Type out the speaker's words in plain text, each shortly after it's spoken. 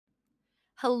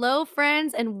Hello,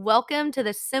 friends, and welcome to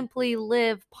the Simply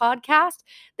Live podcast.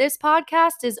 This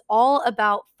podcast is all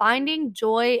about finding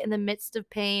joy in the midst of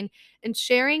pain and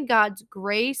sharing God's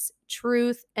grace,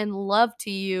 truth, and love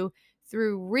to you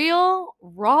through real,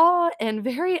 raw, and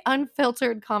very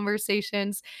unfiltered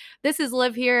conversations. This is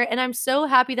Liv here, and I'm so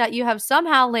happy that you have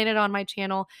somehow landed on my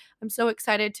channel. I'm so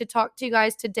excited to talk to you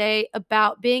guys today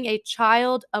about being a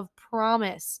child of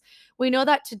promise. We know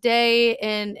that today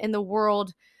in the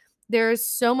world, there's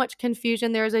so much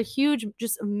confusion. There's a huge,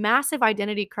 just massive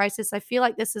identity crisis. I feel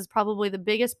like this is probably the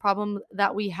biggest problem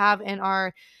that we have in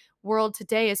our world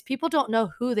today is people don't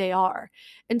know who they are.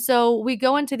 And so we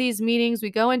go into these meetings, we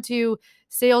go into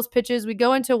sales pitches, we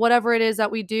go into whatever it is that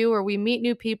we do, or we meet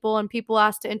new people and people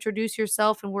ask to introduce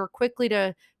yourself, and we're quickly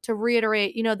to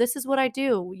reiterate, this is what I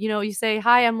do. You say,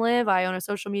 "Hi, I'm Liv. I own a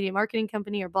social media marketing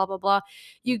company," or blah blah blah.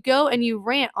 You go and you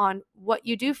rant on what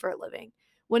you do for a living,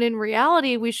 when in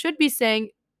reality, we should be saying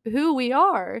who we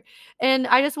are. And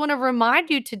I just want to remind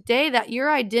you today that your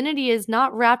identity is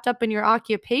not wrapped up in your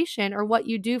occupation or what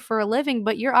you do for a living,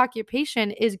 but your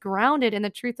occupation is grounded in the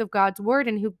truth of God's word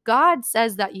and who God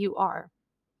says that you are.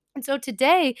 And so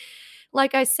today,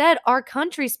 like I said, our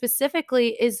country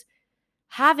specifically is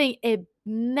having a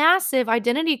massive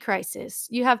identity crisis.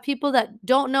 You have people that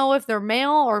don't know if they're male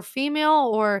or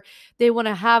female, or they want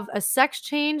to have a sex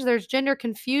change. There's gender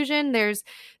confusion. There's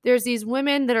these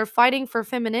women that are fighting for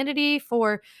femininity,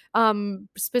 for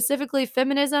specifically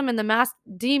feminism and the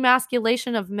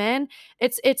demasculation of men.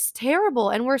 It's terrible,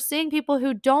 and we're seeing people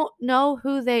who don't know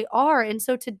who they are. And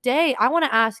so today, I want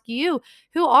to ask you,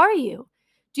 who are you?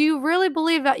 Do you really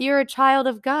believe that you're a child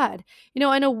of God? In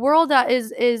a world that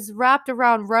is wrapped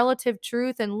around relative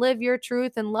truth and live your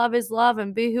truth and love is love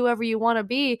and be whoever you want to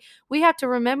be, we have to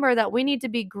remember that we need to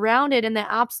be grounded in the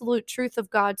absolute truth of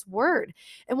God's word.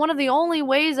 And one of the only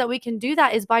ways that we can do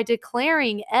that is by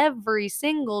declaring every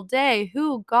single day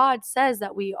who God says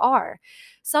that we are.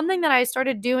 Something that I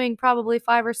started doing probably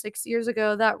 5 or 6 years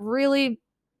ago that really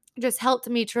just helped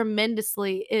me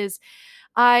tremendously is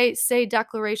I say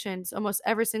declarations almost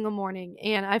every single morning.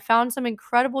 And I found some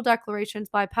incredible declarations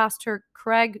by Pastor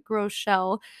Craig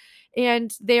Groeschel,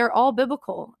 and they are all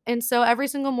biblical. And so every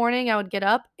single morning I would get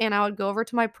up and I would go over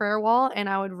to my prayer wall and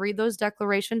I would read those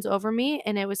declarations over me,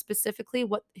 and it was specifically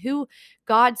who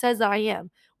God says that I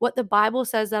am, what the Bible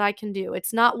says that I can do.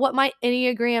 It's not what my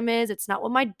Enneagram is, it's not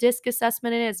what my DISC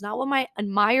assessment is, it's not what my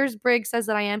Myers-Briggs says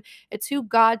that I am. It's who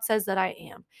God says that I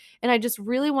am. And I just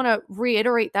really want to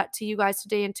reiterate that to you guys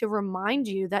today and to remind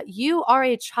you that you are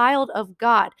a child of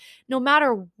God. No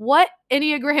matter what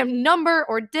Enneagram number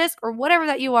or DISC or whatever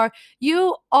that you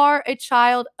are a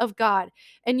child of God,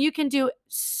 and you can do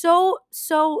so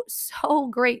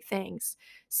great things,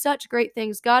 such great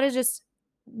things. God is just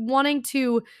wanting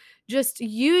to just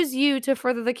use you to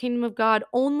further the kingdom of God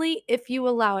only if you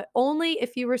allow it, only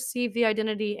if you receive the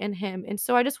identity in Him. And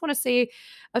so I just want to say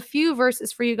a few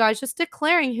verses for you guys, just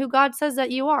declaring who God says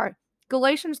that you are.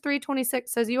 Galatians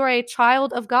 3:26 says, "You are a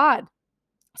child of God.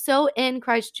 So in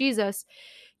Christ Jesus,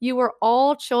 you are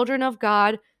all children of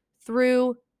God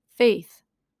through faith."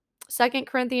 2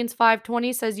 Corinthians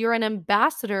 5:20 says, "You're an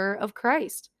ambassador of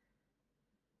Christ."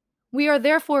 We are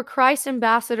therefore Christ's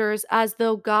ambassadors, as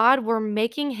though God were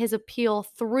making his appeal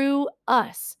through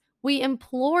us. We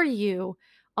implore you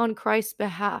on Christ's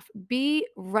behalf, be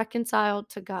reconciled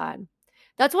to God.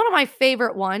 That's one of my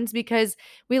favorite ones because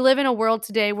we live in a world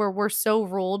today where we're so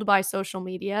ruled by social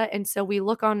media. And so we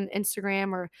look on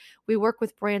Instagram or we work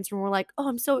with brands and we're like, "Oh,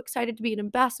 I'm so excited to be an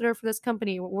ambassador for this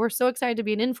company. We're so excited to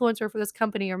be an influencer for this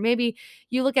company." Or maybe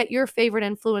you look at your favorite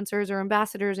influencers or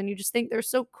ambassadors and you just think they're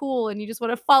so cool and you just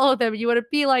want to follow them. You want to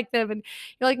be like them. And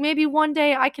you're like, maybe one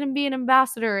day I can be an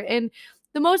ambassador. And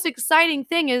the most exciting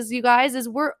thing is, you guys, is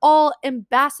we're all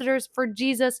ambassadors for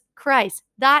Jesus Christ.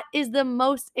 That is the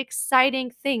most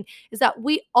exciting thing, is that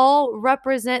we all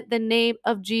represent the name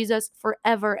of Jesus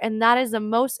forever. And that is the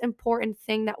most important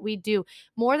thing that we do.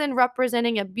 More than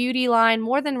representing a beauty line,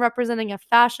 more than representing a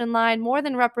fashion line, more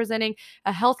than representing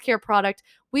a healthcare product,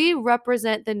 we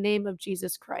represent the name of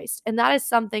Jesus Christ. And that is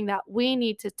something that we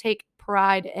need to take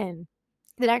pride in.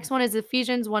 The next one is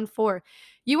Ephesians 1:4.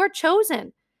 You are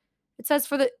chosen. It says,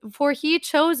 for he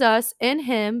chose us in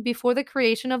him before the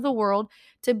creation of the world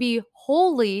to be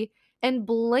holy and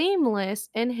blameless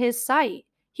in his sight.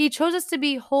 He chose us to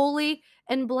be holy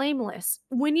and blameless.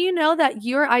 When you know that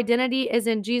your identity is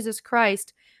in Jesus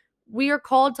Christ, we are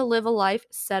called to live a life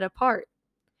set apart.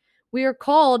 We are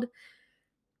called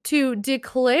to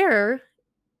declare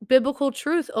biblical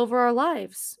truth over our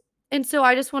lives. And so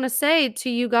I just want to say to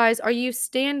you guys, are you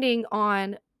standing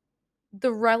on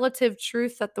the relative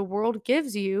truth that the world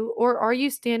gives you, or are you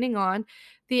standing on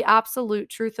the absolute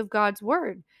truth of God's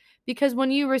word? Because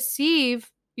when you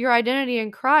receive your identity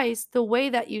in Christ, the way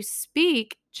that you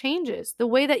speak changes, the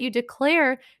way that you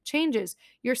declare changes.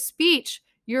 Your speech,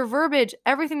 your verbiage,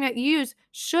 everything that you use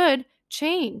should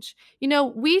change.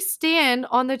 We stand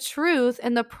on the truth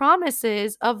and the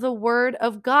promises of the word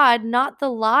of God, not the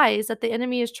lies that the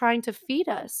enemy is trying to feed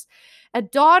us. A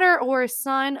daughter or a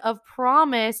son of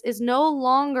promise is no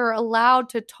longer allowed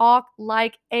to talk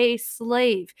like a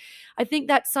slave. I think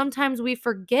that sometimes we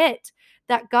forget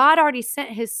that God already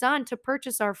sent his son to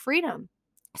purchase our freedom.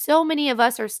 So many of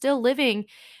us are still living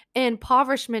in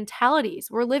impoverished mentalities.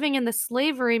 We're living in the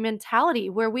slavery mentality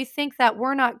where we think that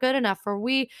we're not good enough, or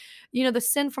the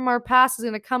sin from our past is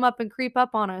going to come up and creep up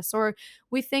on us, or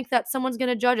we think that someone's going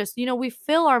to judge us. We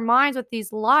fill our minds with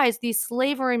these lies, these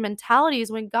slavery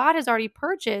mentalities, when God has already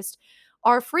purchased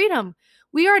our freedom.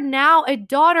 We are now a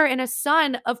daughter and a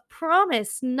son of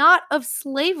promise, not of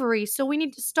slavery. So we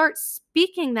need to start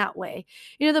speaking that way.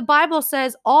 The Bible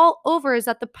says all over is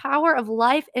that the power of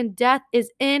life and death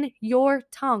is in your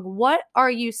tongue. What are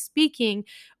you speaking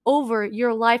over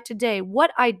your life today?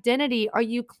 What identity are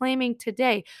you claiming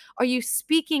today? Are you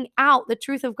speaking out the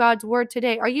truth of God's word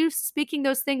today? Are you speaking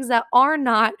those things that are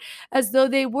not as though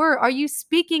they were? Are you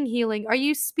speaking healing? Are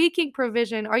you speaking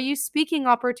provision? Are you speaking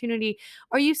opportunity?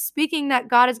 Are you speaking that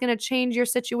God is going to change your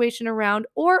situation around?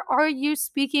 Or are you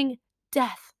speaking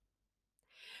death?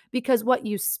 Because what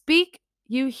you speak,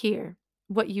 you hear.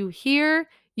 What you hear,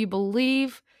 you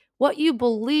believe. What you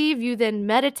believe, you then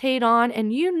meditate on,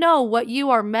 and what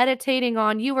you are meditating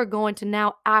on, you are going to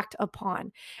now act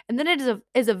upon. And then it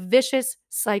is a vicious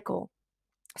cycle.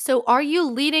 So, are you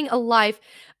leading a life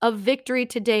of victory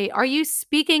today? Are you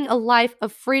speaking a life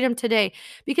of freedom today?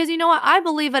 Because you know what? I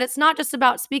believe that it's not just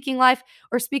about speaking life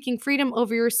or speaking freedom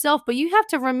over yourself, but you have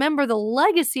to remember the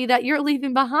legacy that you're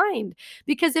leaving behind.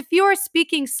 Because if you are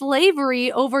speaking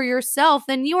slavery over yourself,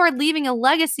 then you are leaving a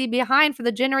legacy behind for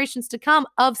the generations to come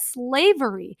of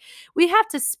slavery. We have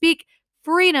to speak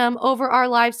freedom over our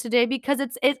lives today, because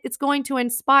it's going to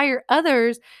inspire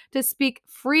others to speak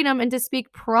freedom and to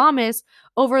speak promise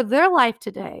over their life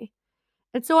today.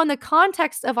 And so, in the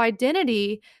context of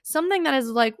identity, something that is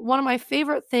like one of my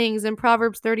favorite things in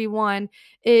Proverbs 31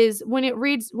 is when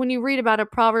you read about a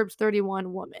Proverbs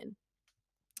 31 woman.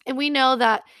 And we know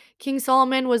that King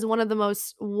Solomon was one of the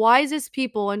most wisest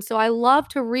people. And so I love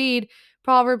to read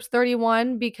Proverbs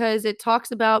 31 because it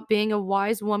talks about being a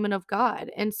wise woman of God.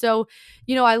 And so,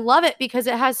 I love it because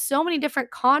it has so many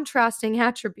different contrasting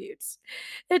attributes.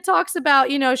 It talks about,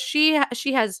 she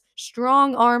has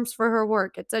strong arms for her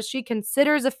work. It says she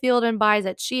considers a field and buys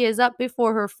it. She is up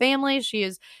before her family. She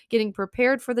is getting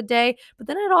prepared for the day. But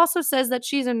then it also says that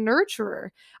she's a nurturer.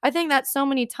 I think that so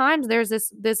many times there's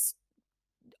this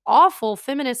awful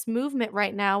feminist movement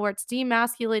right now where it's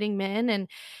demasculating men, and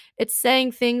it's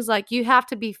saying things like you have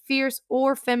to be fierce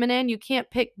or feminine, you can't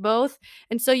pick both.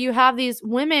 And so you have these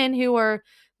women who are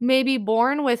maybe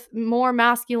born with more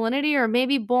masculinity, or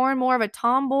maybe born more of a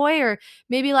tomboy, or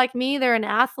maybe like me, they're an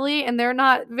athlete and they're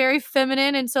not very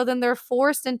feminine, and so then they're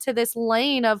forced into this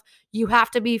lane of you have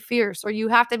to be fierce, or you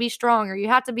have to be strong, or you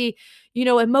have to be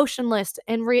emotionless.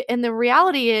 And the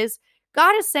reality is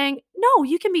God is saying, no,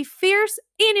 you can be fierce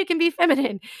and you can be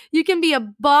feminine. You can be a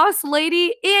boss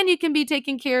lady and you can be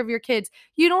taking care of your kids.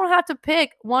 You don't have to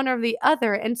pick one or the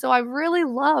other. And so I really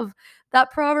love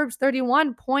that Proverbs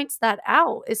 31 points that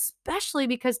out, especially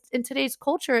because in today's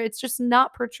culture, it's just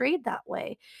not portrayed that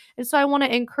way. And so I want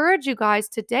to encourage you guys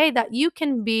today that you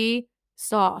can be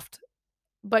soft,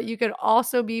 but you can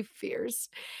also be fierce.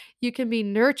 You can be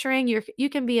nurturing, you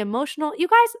can be emotional. You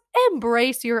guys,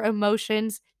 embrace your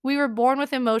emotions. We were born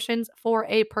with emotions for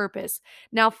a purpose.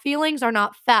 Now, feelings are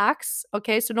not facts,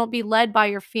 okay? So don't be led by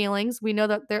your feelings. We know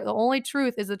that the only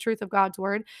truth is the truth of God's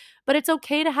word, but it's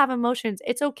okay to have emotions.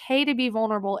 It's okay to be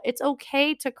vulnerable. It's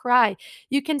okay to cry.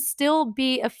 You can still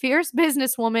be a fierce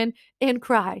businesswoman and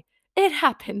cry. It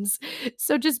happens.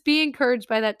 So just be encouraged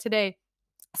by that today.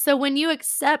 So when you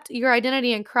accept your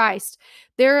identity in Christ,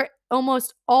 there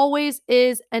almost always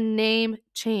is a name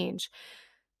change.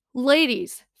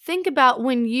 Ladies, think about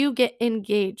when you get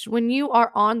engaged, when you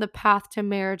are on the path to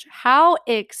marriage. How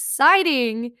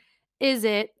exciting is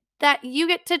it that you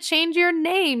get to change your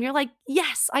name. You're like,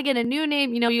 yes, I get a new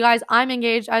name. You guys, I'm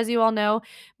engaged, as you all know.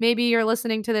 Maybe you're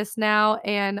listening to this now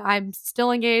and I'm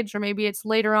still engaged, or maybe it's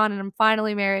later on and I'm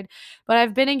finally married, but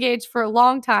I've been engaged for a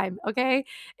long time, okay?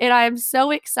 And I am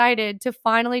so excited to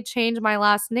finally change my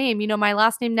last name. My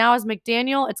last name now is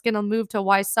McDaniel. It's going to move to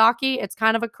Wysocki. It's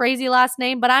kind of a crazy last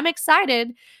name, but I'm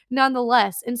excited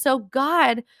nonetheless. And so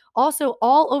God also,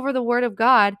 all over the Word of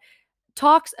God,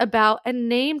 talks about a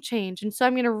name change. And so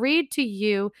I'm going to read to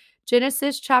you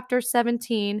Genesis chapter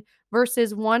 17,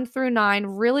 verses 1 through 9,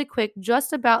 really quick,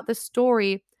 just about the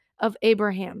story of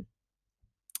Abraham.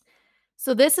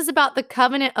 So this is about the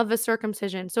covenant of the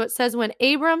circumcision. So it says, when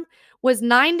Abram was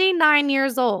 99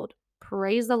 years old,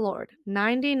 praise the Lord,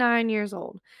 99 years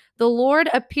old, the Lord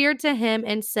appeared to him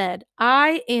and said,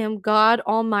 I am God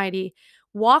Almighty.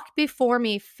 Walk before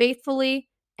me faithfully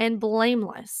and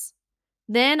blameless.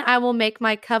 Then I will make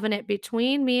my covenant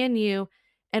between me and you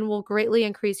and will greatly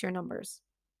increase your numbers.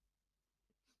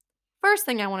 First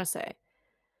thing I want to say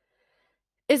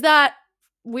is that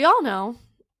we all know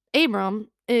Abram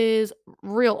is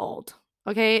real old.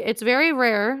 Okay. It's very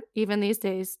rare, even these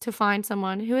days, to find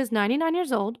someone who is 99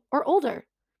 years old or older.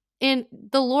 And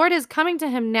the Lord is coming to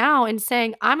him now and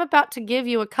saying, I'm about to give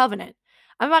you a covenant.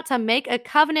 I'm about to make a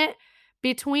covenant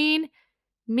between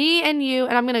me and you,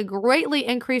 and I'm going to greatly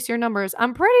increase your numbers.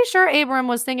 I'm pretty sure Abram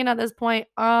was thinking at this point,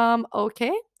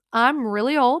 okay, I'm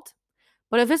really old,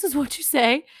 but if this is what you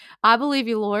say, I believe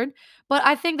you, Lord. But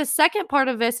I think the second part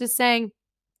of this is saying,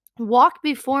 walk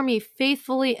before me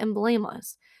faithfully and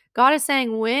blameless. God is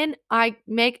saying, when I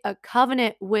make a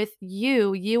covenant with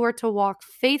you, you are to walk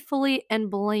faithfully and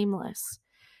blameless.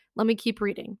 Let me keep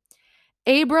reading.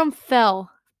 Abram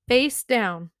fell face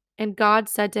down, and God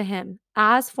said to him,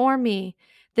 as for me,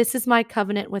 this is my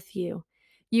covenant with you.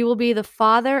 You will be the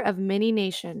father of many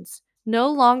nations. No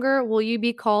longer will you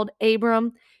be called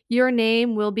Abram. Your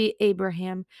name will be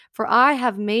Abraham, for I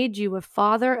have made you a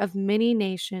father of many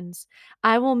nations.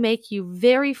 I will make you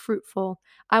very fruitful.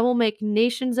 I will make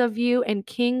nations of you, and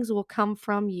kings will come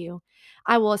from you.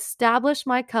 I will establish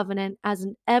my covenant as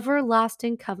an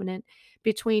everlasting covenant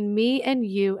between me and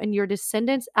you and your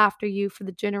descendants after you for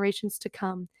the generations to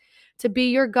come, to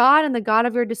be your God and the God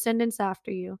of your descendants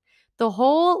after you. The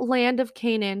whole land of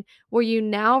Canaan, where you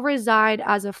now reside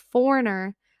as a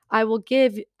foreigner, I will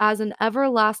give as an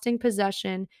everlasting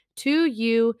possession to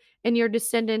you and your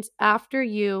descendants after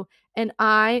you, and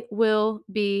I will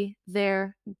be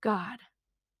their God.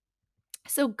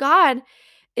 So God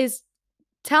is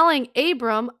telling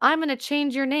Abram, I'm going to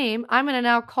change your name. I'm going to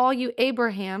now call you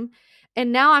Abraham.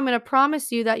 And now I'm going to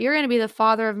promise you that you're going to be the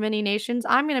father of many nations.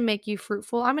 I'm going to make you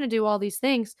fruitful. I'm going to do all these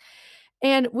things.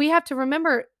 And we have to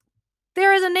remember,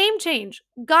 there is a name change.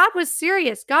 God was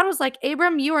serious. God was like,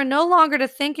 Abram, you are no longer to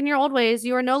think in your old ways.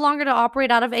 You are no longer to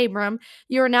operate out of Abram.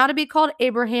 You are now to be called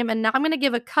Abraham. And now I'm going to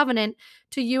give a covenant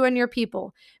to you and your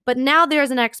people. But now there's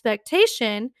an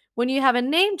expectation. When you have a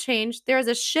name change, there's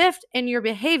a shift in your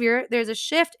behavior. There's a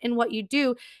shift in what you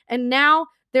do. And now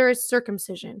there is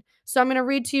circumcision. So I'm going to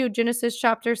read to you Genesis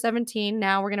chapter 17.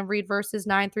 Now we're going to read verses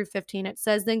 9 through 15. It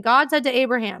says, Then God said to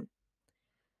Abraham,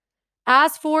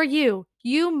 as for you,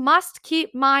 you must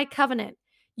keep my covenant,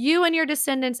 you and your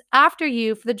descendants after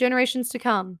you for the generations to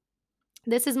come.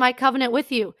 This is my covenant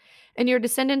with you and your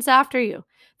descendants after you,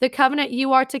 the covenant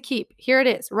you are to keep. Here it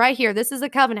is, right here. This is the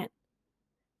covenant.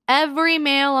 Every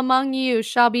male among you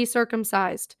shall be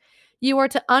circumcised. You are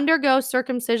to undergo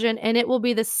circumcision, and it will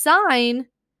be the sign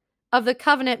of the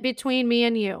covenant between me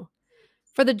and you.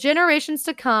 For the generations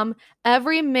to come,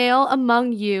 every male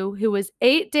among you who is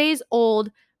 8 days old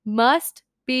must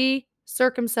be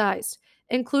circumcised,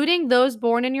 including those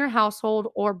born in your household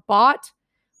or bought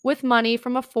with money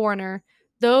from a foreigner,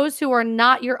 those who are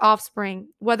not your offspring,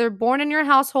 whether born in your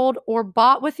household or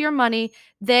bought with your money,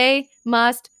 they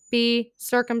must be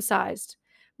circumcised.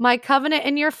 My covenant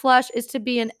in your flesh is to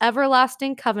be an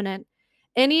everlasting covenant.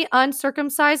 Any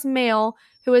uncircumcised male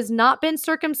who has not been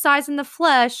circumcised in the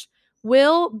flesh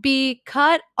will be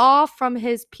cut off from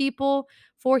his people,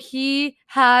 for he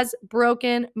has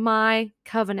broken my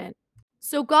covenant.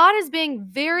 So God is being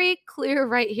very clear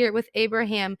right here with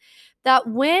Abraham that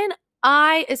when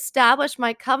I establish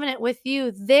my covenant with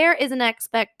you, there is an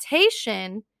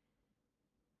expectation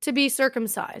to be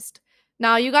circumcised.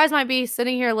 Now, you guys might be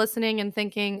sitting here listening and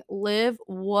thinking, Liv,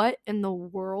 what in the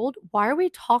world? Why are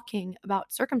we talking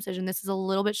about circumcision? This is a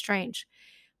little bit strange.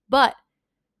 But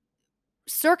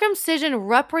circumcision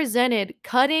represented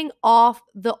cutting off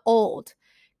the old,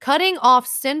 cutting off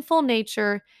sinful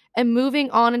nature and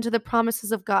moving on into the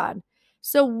promises of God.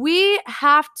 So we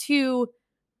have to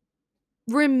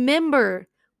remember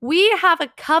We have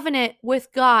a covenant with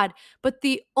God, but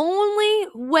the only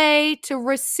way to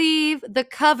receive the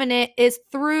covenant is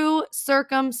through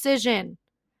circumcision.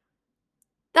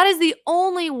 That is the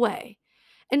only way.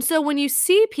 And so when you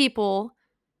see people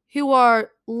who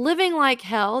are living like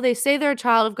hell, they say they're a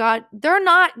child of God, they're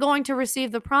not going to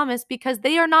receive the promise because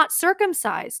they are not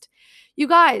circumcised. You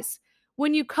guys,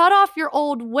 when you cut off your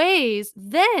old ways,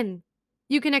 then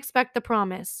you can expect the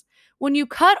promise. When you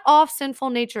cut off sinful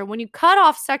nature, when you cut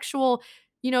off sexual,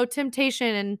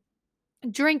 temptation and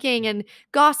drinking and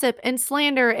gossip and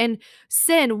slander and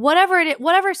sin,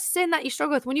 whatever sin that you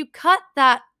struggle with, when you cut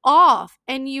that off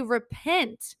and you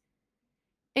repent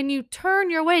and you turn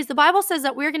your ways, the Bible says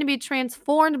that we're going to be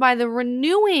transformed by the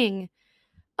renewing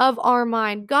of our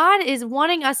mind. God is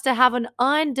wanting us to have an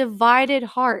undivided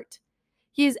heart.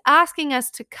 He is asking us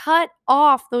to cut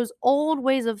off those old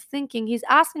ways of thinking. He's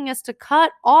asking us to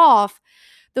cut off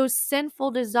those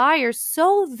sinful desires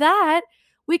so that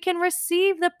we can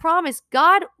receive the promise.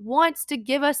 God wants to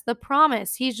give us the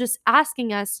promise. He's just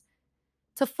asking us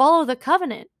to follow the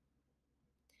covenant.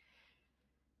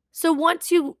 So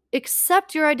once you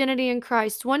accept your identity in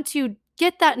Christ, once you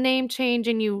get that name change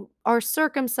and you are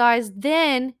circumcised,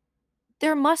 then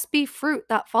there must be fruit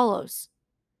that follows.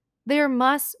 There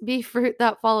must be fruit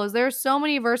that follows. There are so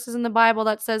many verses in the Bible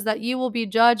that says that you will be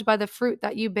judged by the fruit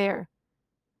that you bear.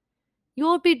 You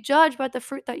will be judged by the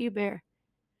fruit that you bear.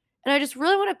 And I just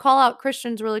really want to call out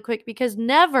Christians really quick because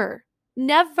never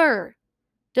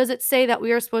does it say that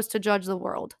we are supposed to judge the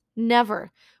world.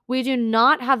 Never. We do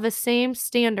not have the same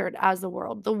standard as the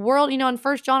world. The world, in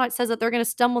 1 John, it says that they're going to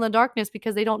stumble in the darkness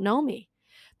because they don't know me.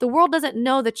 The world doesn't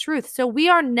know the truth. So we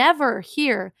are never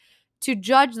here to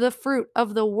judge the fruit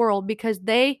of the world because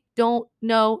they don't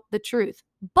know the truth.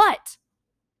 But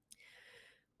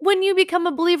when you become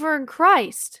a believer in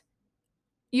Christ,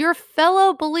 your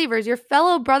fellow believers, your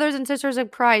fellow brothers and sisters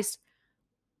of Christ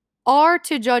are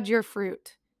to judge your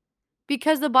fruit.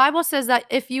 Because the Bible says that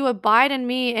if you abide in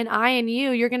me and I in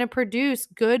you, you're going to produce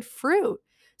good fruit.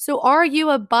 So are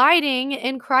you abiding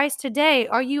in Christ today?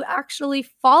 Are you actually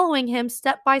following him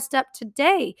step by step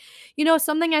today?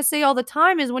 Something I say all the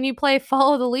time is when you play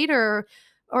follow the leader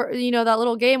or that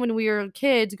little game when we were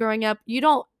kids growing up, you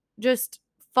don't just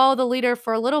follow the leader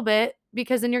for a little bit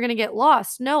because then you're going to get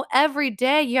lost. No, every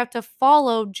day you have to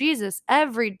follow Jesus.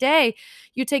 Every day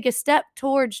you take a step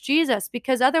towards Jesus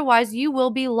because otherwise you will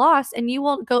be lost and you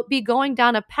will be going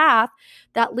down a path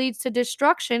that leads to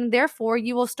destruction. Therefore,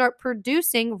 you will start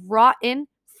producing rotten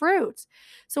fruit.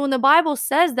 So when the Bible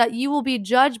says that you will be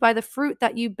judged by the fruit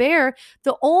that you bear,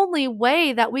 the only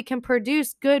way that we can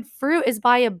produce good fruit is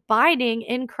by abiding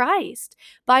in Christ,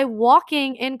 by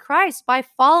walking in Christ, by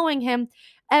following him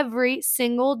every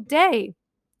single day.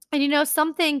 And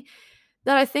something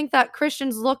that I think that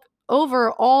Christians look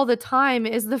over all the time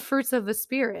is the fruits of the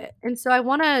Spirit. And so I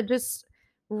want to just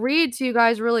read to you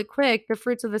guys really quick the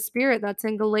fruits of the Spirit that's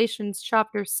in Galatians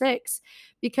chapter 6.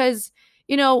 Because,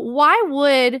 why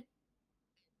would,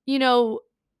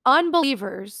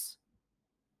 unbelievers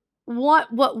want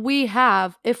what we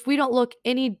have if we don't look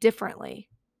any differently?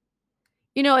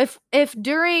 If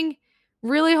during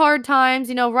really hard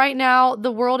times, right now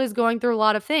the world is going through a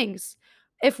lot of things.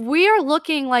 If we are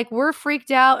looking like we're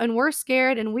freaked out and we're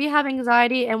scared and we have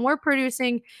anxiety and we're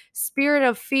producing spirit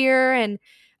of fear and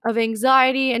of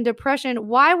anxiety and depression,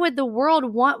 why would the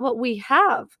world want what we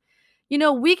have?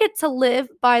 We get to live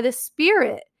by the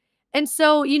Spirit. And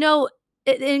so,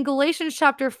 in Galatians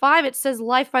chapter 5, it says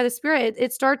life by the Spirit.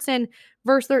 It starts in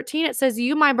verse 13. It says,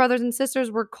 "You, my brothers and sisters,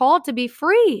 were called to be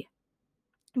free.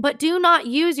 But do not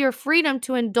use your freedom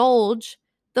to indulge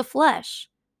the flesh.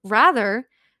 Rather,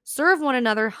 serve one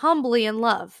another humbly in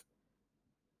love.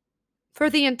 For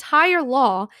the entire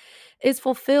law is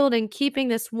fulfilled in keeping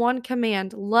this one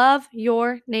command: love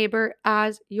your neighbor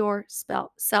as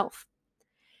yourself.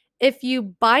 If you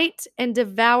bite and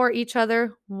devour each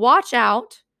other, watch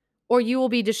out, or you will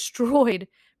be destroyed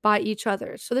by each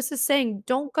other." So this is saying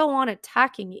don't go on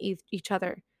attacking each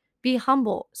other. Be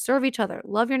humble, serve each other,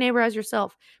 love your neighbor as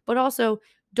yourself, but also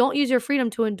don't use your freedom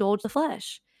to indulge the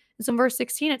flesh. And so in verse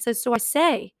 16, it says, "So I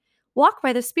say, walk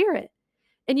by the Spirit,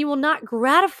 and you will not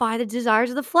gratify the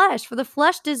desires of the flesh. For the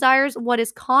flesh desires what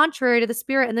is contrary to the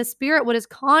Spirit, and the Spirit what is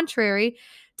contrary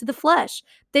to the flesh.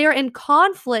 They are in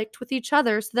conflict with each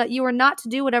other, so that you are not to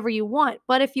do whatever you want.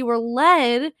 But if you are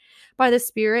led by the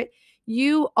Spirit,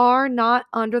 you are not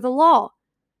under the law."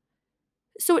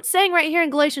 So it's saying right here in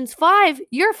Galatians 5,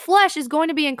 your flesh is going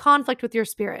to be in conflict with your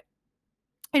spirit.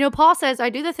 Paul says,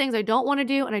 "I do the things I don't want to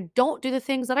do, and I don't do the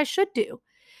things that I should do."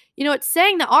 It's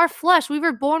saying that our flesh, we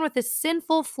were born with this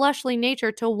sinful fleshly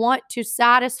nature to want to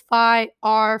satisfy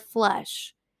our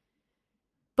flesh.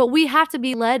 But we have to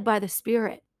be led by the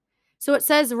Spirit. So it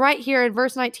says right here in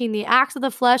verse 19, the acts of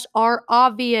the flesh are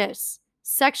obvious: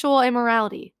 sexual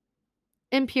immorality,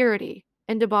 impurity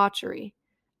and debauchery,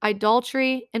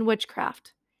 idolatry and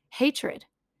witchcraft, hatred,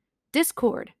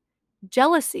 discord,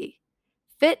 jealousy,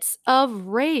 fits of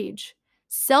rage,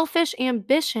 selfish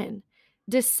ambition,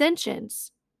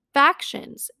 dissensions,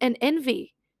 factions, and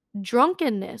envy,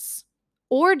 drunkenness,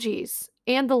 orgies,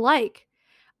 and the like.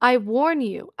 I warn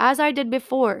you, as I did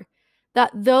before,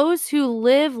 that those who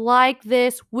live like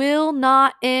this will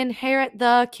not inherit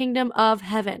the kingdom of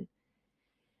heaven.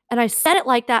 And I said it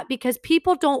like that because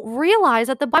people don't realize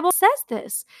that the Bible says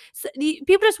this. So,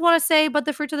 people just want to say, but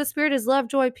the fruit of the Spirit is love,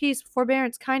 joy, peace,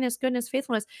 forbearance, kindness, goodness,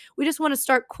 faithfulness. We just want to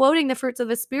start quoting the fruits of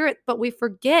the Spirit, but we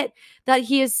forget that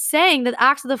he is saying that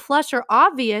acts of the flesh are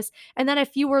obvious, and that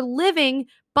if you were living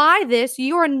by this,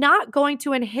 you are not going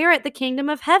to inherit the kingdom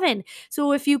of heaven.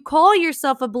 So if you call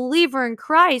yourself a believer in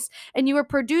Christ and you are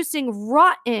producing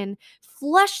rotten,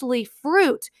 fleshly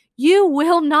fruit, you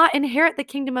will not inherit the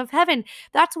kingdom of heaven.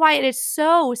 That's why it is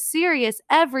so serious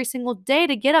every single day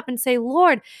to get up and say,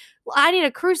 Lord, I need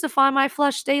to crucify my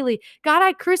flesh daily. God,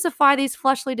 I crucify these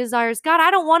fleshly desires. God,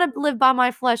 I don't want to live by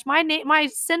my flesh. My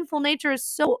sinful nature is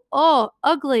so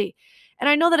ugly. And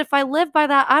I know that if I live by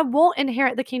that, I won't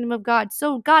inherit the kingdom of God.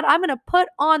 So God, I'm going to put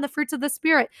on the fruits of the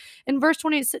Spirit. In verse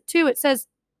 22, it says,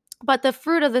 but the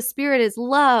fruit of the Spirit is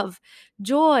love,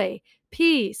 joy,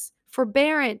 peace,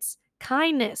 forbearance,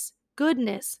 kindness,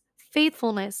 goodness,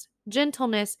 faithfulness,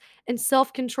 gentleness, and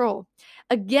self-control.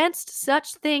 Against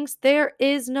such things there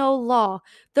is no law.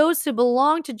 Those who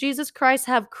belong to Jesus Christ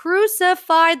have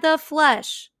crucified the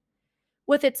flesh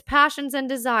with its passions and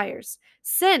desires.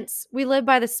 Since we live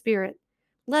by the Spirit,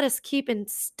 let us keep in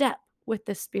step with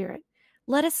the Spirit.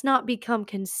 Let us not become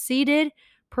conceited,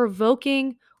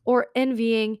 provoking, or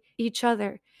envying each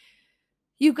other.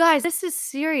 You guys, this is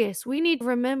serious. We need to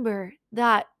remember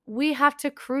that we have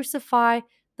to crucify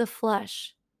the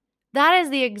flesh. That is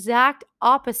the exact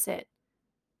opposite.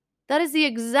 That is the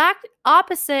exact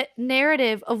opposite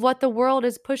narrative of what the world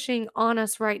is pushing on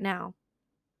us right now.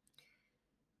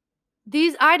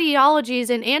 These ideologies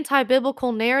and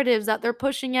anti-biblical narratives that they're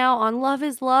pushing out on love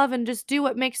is love and just do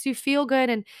what makes you feel good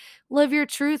and live your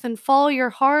truth and follow your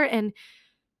heart and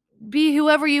be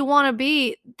whoever you want to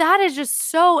be, that is just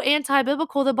so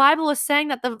anti-biblical. The Bible is saying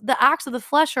that the acts of the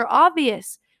flesh are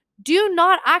obvious. Do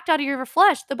not act out of your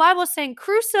flesh. The Bible is saying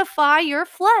crucify your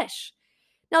flesh.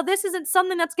 Now, this isn't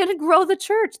something that's going to grow the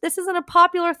church. This isn't a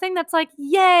popular thing that's like,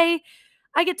 yay,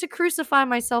 I get to crucify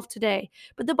myself today.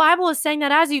 But the Bible is saying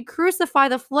that as you crucify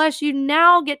the flesh, you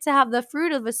now get to have the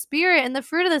fruit of the Spirit. And the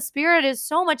fruit of the Spirit is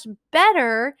so much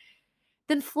better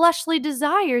than fleshly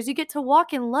desires. You get to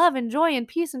walk in love and joy and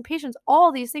peace and patience,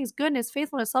 all these things, goodness,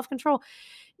 faithfulness, self-control.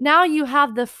 Now you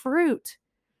have the fruit.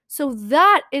 So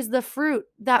that is the fruit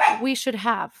that we should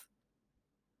have.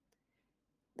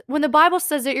 When the Bible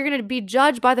says that you're going to be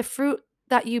judged by the fruit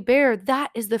that you bear,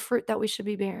 that is the fruit that we should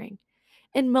be bearing.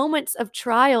 In moments of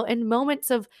trial, in moments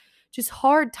of just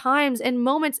hard times, in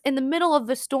moments in the middle of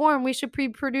the storm, we should be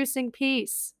producing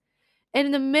peace. And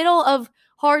in the middle of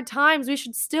hard times, we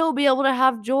should still be able to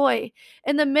have joy.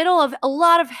 In the middle of a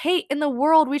lot of hate in the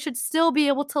world, we should still be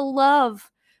able to love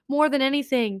more than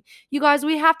anything. You guys,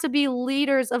 we have to be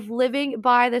leaders of living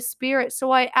by the Spirit.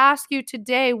 So I ask you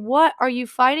today, what are you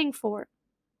fighting for?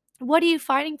 What are you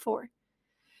fighting for?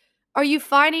 Are you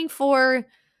fighting for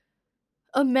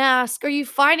a mask? Are you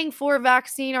fighting for a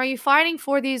vaccine? Are you fighting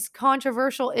for these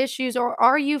controversial issues? Or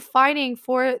are you fighting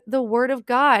for the word of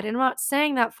God? And I'm not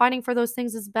saying that fighting for those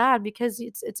things is bad, because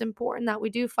it's important that we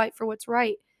do fight for what's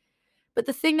right. But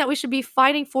the thing that we should be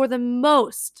fighting for the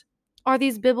most are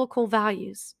these biblical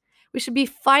values. We should be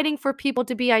fighting for people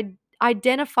to be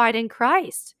identified in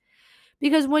Christ.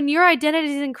 Because when your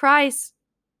identity is in Christ,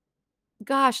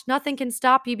 gosh, nothing can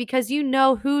stop you, because you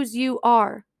know whose you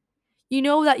are. You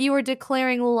know that you are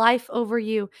declaring life over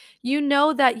you. You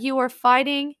know that you are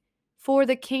fighting for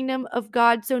the kingdom of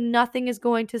God, so nothing is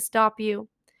going to stop you.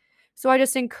 So I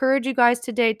just encourage you guys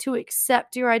today to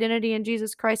accept your identity in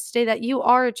Jesus Christ today, that you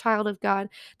are a child of God,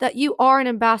 that you are an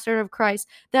ambassador of Christ,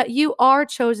 that you are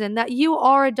chosen, that you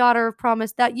are a daughter of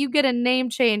promise, that you get a name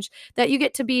change, that you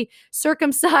get to be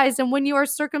circumcised. And when you are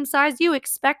circumcised, you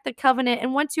expect the covenant.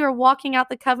 And once you are walking out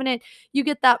the covenant, you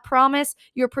get that promise,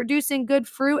 you're producing good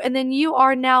fruit, and then you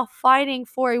are now fighting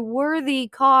for a worthy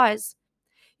cause.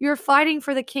 You're fighting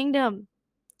for the kingdom.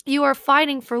 You are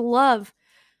fighting for love,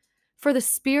 for the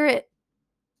Spirit.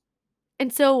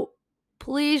 And so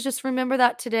Please just remember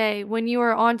that today when you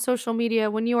are on social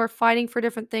media, when you are fighting for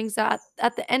different things, that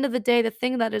at the end of the day, the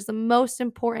thing that is the most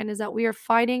important is that we are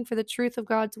fighting for the truth of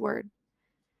God's word.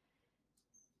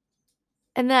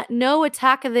 And that no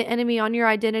attack of the enemy on your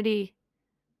identity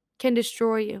can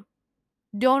destroy you.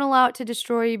 Don't allow it to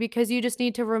destroy you, because you just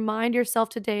need to remind yourself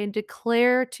today and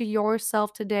declare to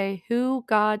yourself today who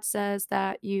God says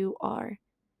that you are.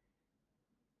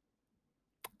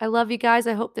 I love you guys.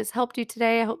 I hope this helped you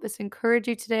today. I hope this encouraged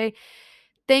you today.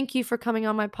 Thank you for coming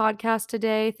on my podcast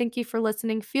today. Thank you for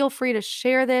listening. Feel free to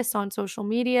share this on social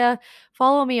media.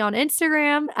 Follow me on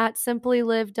Instagram at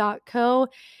simplylive.co.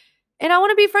 And I want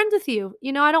to be friends with you.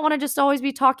 I don't want to just always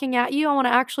be talking at you. I want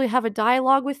to actually have a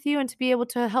dialogue with you and to be able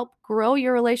to help grow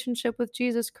your relationship with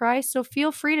Jesus Christ. So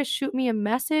feel free to shoot me a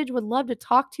message. Would love to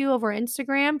talk to you over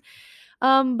Instagram.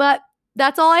 But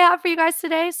that's all I have for you guys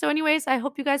today. So anyways, I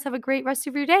hope you guys have a great rest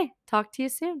of your day. Talk to you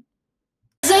soon.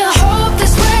 There's a hope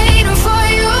that's waiting for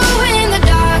you in the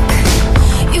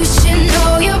dark. You should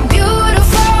know you're